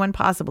could anyone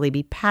possibly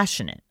be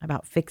passionate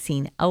about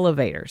fixing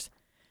elevators?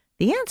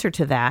 The answer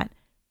to that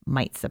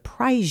might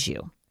surprise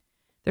you.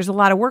 There's a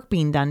lot of work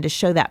being done to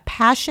show that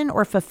passion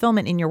or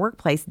fulfillment in your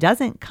workplace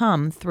doesn't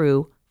come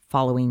through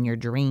following your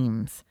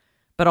dreams,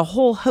 but a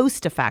whole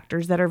host of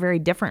factors that are very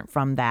different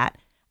from that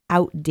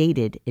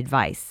outdated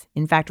advice.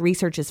 In fact,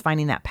 research is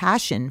finding that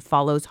passion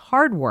follows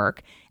hard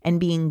work and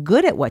being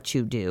good at what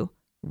you do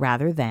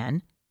rather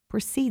than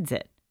precedes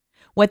it.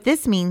 What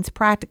this means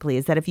practically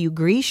is that if you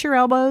grease your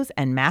elbows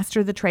and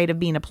master the trade of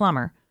being a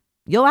plumber,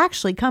 you'll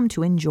actually come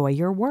to enjoy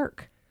your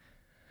work.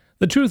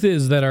 The truth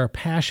is that our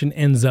passion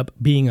ends up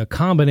being a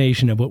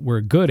combination of what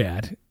we're good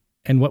at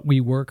and what we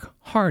work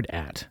hard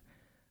at.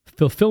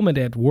 Fulfillment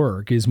at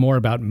work is more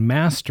about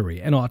mastery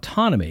and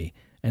autonomy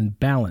and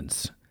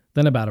balance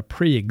than about a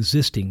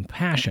pre-existing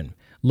passion.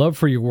 Love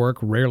for your work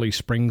rarely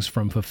springs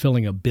from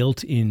fulfilling a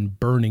built-in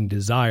burning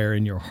desire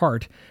in your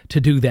heart to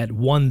do that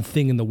one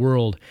thing in the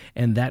world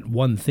and that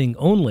one thing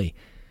only.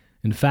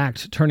 In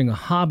fact, turning a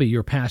hobby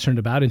you're passionate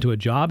about into a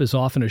job is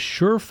often a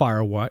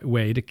surefire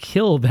way to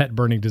kill that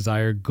burning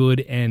desire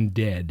good and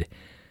dead.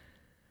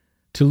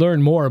 To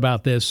learn more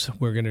about this,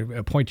 we're going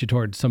to point you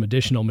towards some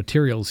additional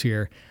materials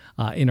here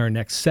in our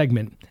next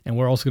segment. And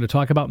we're also going to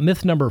talk about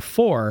myth number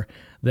 4,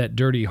 that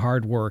dirty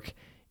hard work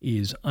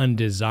is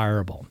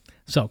undesirable.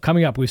 So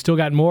coming up, we've still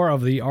got more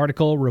of the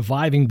article,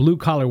 Reviving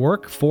Blue-Collar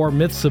Work, 4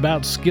 Myths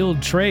About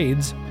Skilled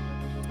Trades.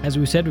 As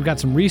we said, we've got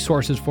some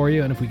resources for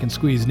you, and if we can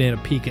squeeze in a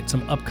peek at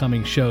some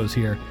upcoming shows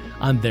here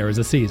on There Is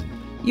a Season.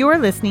 You are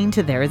listening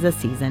to There Is a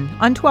Season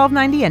on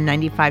 1290 and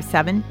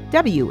 95.7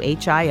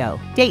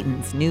 WHIO,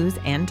 Dayton's News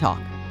and Talk.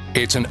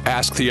 It's an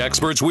Ask the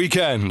Experts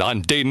weekend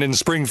on Dayton and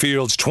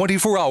Springfield's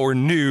 24-hour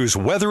news,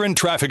 weather, and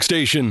traffic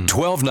station,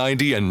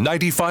 1290 and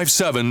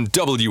 95.7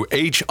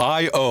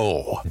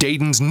 WHIO,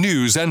 Dayton's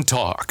News and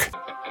Talk.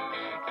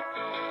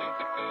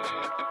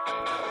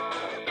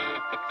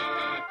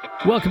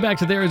 Welcome back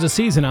to There Is a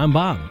Season. I'm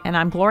Bob. And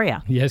I'm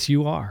Gloria. Yes,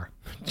 you are.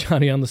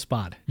 Johnny on the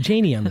spot.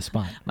 Janie on the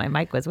spot. My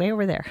mic was way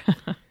over there.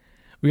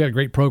 We got a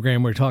great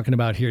program we're talking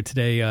about here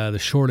today, the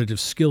shortage of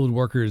skilled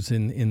workers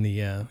in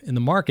the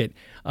market.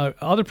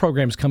 Other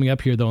programs coming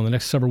up here, though, in the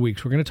next several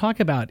weeks. We're going to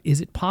talk about,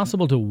 is it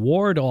possible to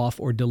ward off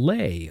or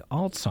delay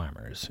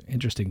Alzheimer's?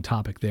 Interesting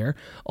topic there.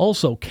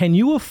 Also, can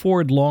you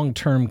afford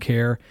long-term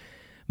care?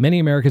 Many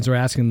Americans are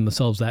asking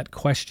themselves that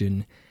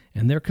question,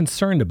 and they're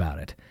concerned about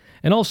it.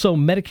 And also,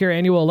 Medicare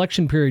annual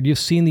election period. You've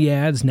seen the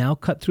ads. Now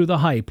cut through the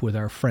hype with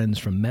our friends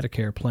from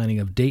Medicare Planning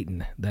of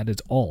Dayton. That is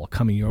all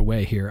coming your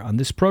way here on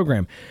this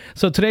program.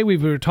 So today we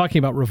were talking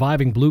about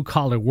reviving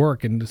blue-collar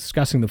work and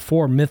discussing the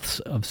 4 myths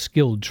of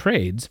skilled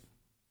trades.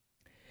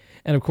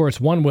 And of course,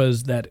 one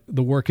was that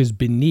the work is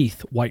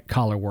beneath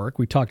white-collar work.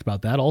 We talked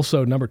about that.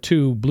 Also, number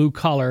 2,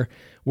 blue-collar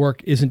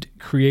work isn't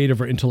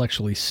creative or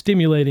intellectually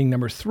stimulating.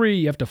 Number 3,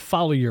 you have to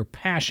follow your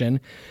passion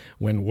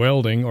when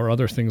welding or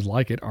other things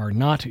like it are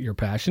not your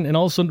passion. And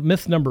also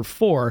myth number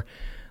 4,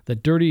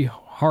 that dirty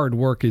hard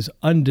work is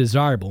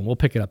undesirable. And we'll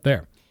pick it up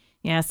there.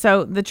 Yeah,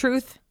 so the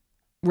truth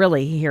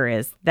really here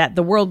is that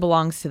the world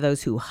belongs to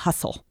those who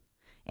hustle.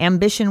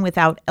 Ambition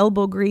without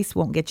elbow grease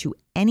won't get you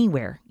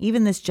anywhere.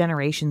 Even this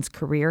generation's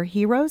career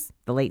heroes,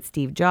 the late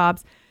Steve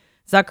Jobs,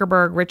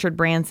 Zuckerberg, Richard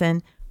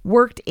Branson,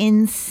 worked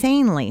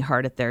insanely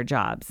hard at their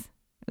jobs.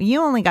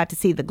 You only got to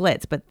see the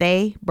glitz, but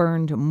they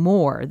burned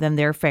more than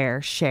their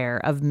fair share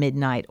of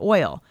midnight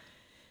oil.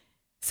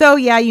 So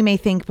yeah, you may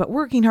think, but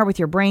working hard with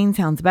your brain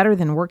sounds better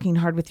than working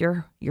hard with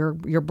your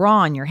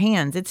bra and your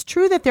hands. It's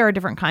true that there are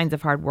different kinds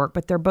of hard work,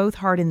 but they're both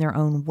hard in their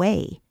own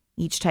way.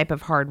 Each type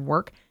of hard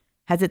work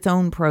has its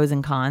own pros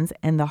and cons,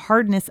 and the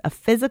hardness of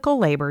physical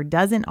labor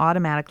doesn't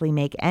automatically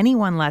make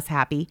anyone less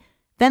happy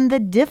than the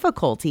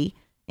difficulty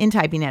in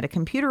typing at a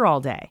computer all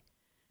day.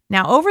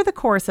 Now, over the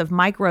course of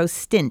Mike Rowe's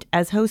stint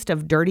as host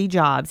of Dirty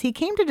Jobs, he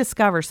came to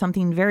discover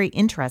something very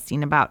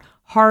interesting about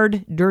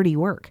hard, dirty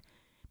work.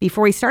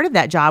 Before he started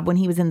that job, when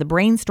he was in the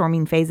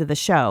brainstorming phase of the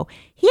show,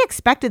 he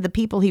expected the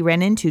people he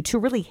ran into to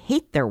really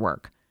hate their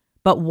work.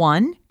 But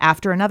one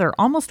after another,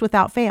 almost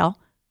without fail,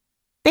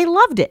 they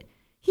loved it.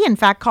 He, in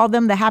fact, called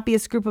them the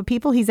happiest group of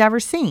people he's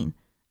ever seen.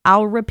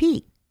 I'll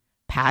repeat.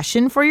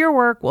 Passion for your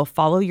work will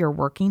follow your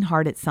working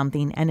hard at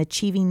something and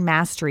achieving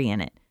mastery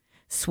in it.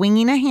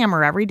 Swinging a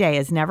hammer every day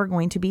is never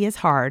going to be as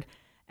hard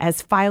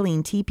as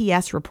filing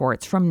TPS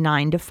reports from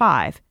 9 to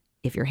 5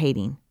 if you're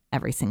hating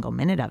every single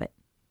minute of it.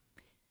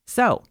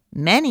 So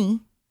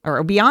many,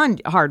 or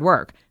beyond hard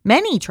work,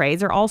 many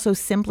trades are also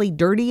simply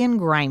dirty and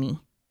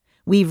grimy.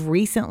 We've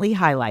recently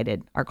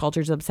highlighted our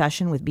culture's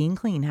obsession with being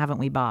clean, haven't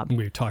we, Bob?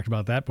 We've talked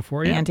about that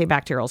before, yeah.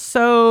 Antibacterial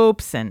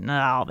soaps and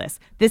all this.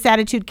 This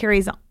attitude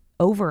carries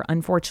over,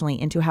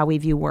 unfortunately, into how we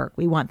view work.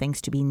 We want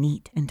things to be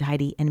neat and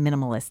tidy and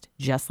minimalist,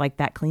 just like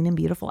that clean and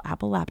beautiful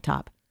Apple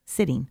laptop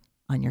sitting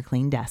on your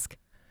clean desk.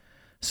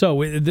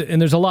 So,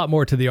 and there's a lot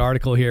more to the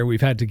article here.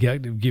 We've had to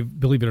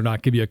believe it or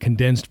not, give you a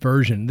condensed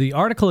version. The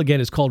article, again,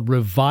 is called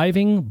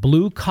Reviving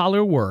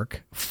Blue-Collar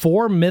Work,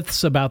 4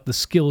 Myths About the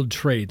Skilled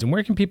Trades. And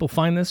where can people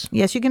find this?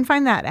 Yes, you can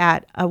find that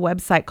at a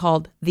website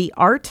called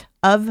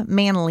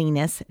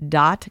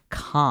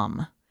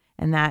theartofmanliness.com.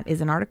 And that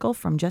is an article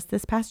from just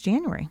this past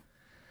January.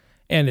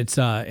 And it's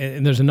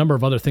and there's a number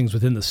of other things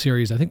within the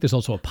series. I think there's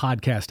also a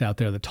podcast out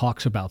there that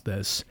talks about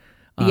this.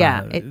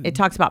 Yeah, it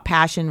talks about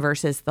passion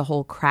versus the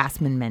whole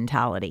craftsman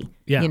mentality.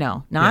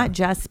 Yeah. Not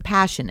just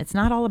passion. It's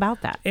not all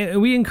about that.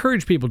 And we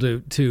encourage people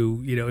to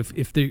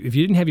if you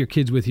didn't have your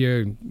kids with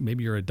you,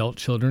 maybe your adult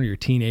children or your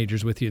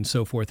teenagers with you and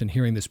so forth, and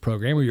hearing this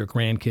program, or your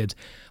grandkids,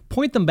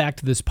 point them back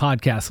to this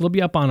podcast. It'll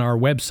be up on our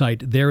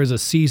website,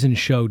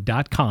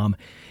 therisaseasonshow.com,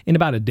 in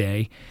about a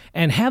day,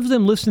 and have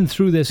them listen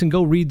through this and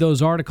go read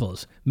those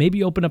articles.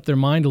 Maybe open up their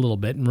mind a little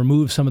bit and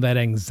remove some of that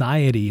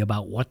anxiety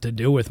about what to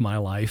do with my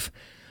life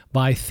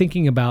by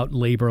thinking about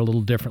labor a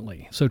little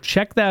differently. So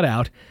check that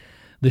out.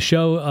 The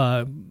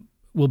show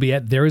will be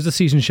at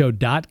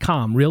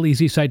therisaseasonshow.com. Real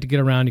easy site to get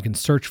around. You can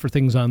search for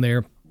things on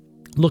there,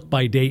 look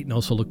by date, and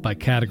also look by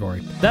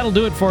category. That'll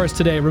do it for us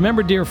today.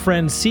 Remember, dear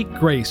friends, seek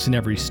grace in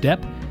every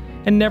step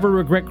and never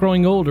regret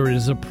growing older. It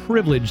is a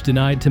privilege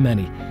denied to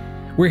many.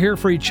 We're here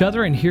for each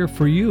other and here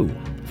for you.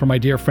 For my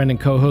dear friend and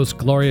co-host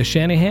Gloria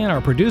Shanahan, our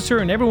producer,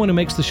 and everyone who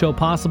makes the show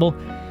possible,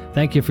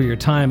 thank you for your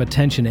time,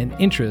 attention, and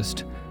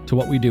interest to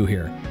what we do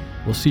here.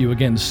 We'll see you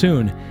again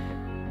soon.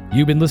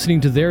 You've been listening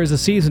to There Is a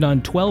Season on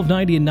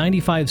 1290 and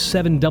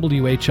 95.7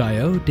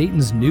 WHIO,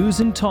 Dayton's News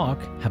and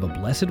Talk. Have a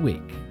blessed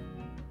week.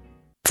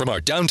 From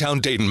our downtown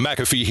Dayton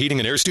McAfee Heating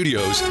and Air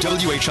Studios,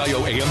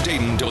 WHIO AM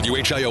Dayton,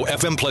 WHIO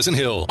FM Pleasant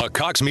Hill, a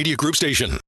Cox Media Group station.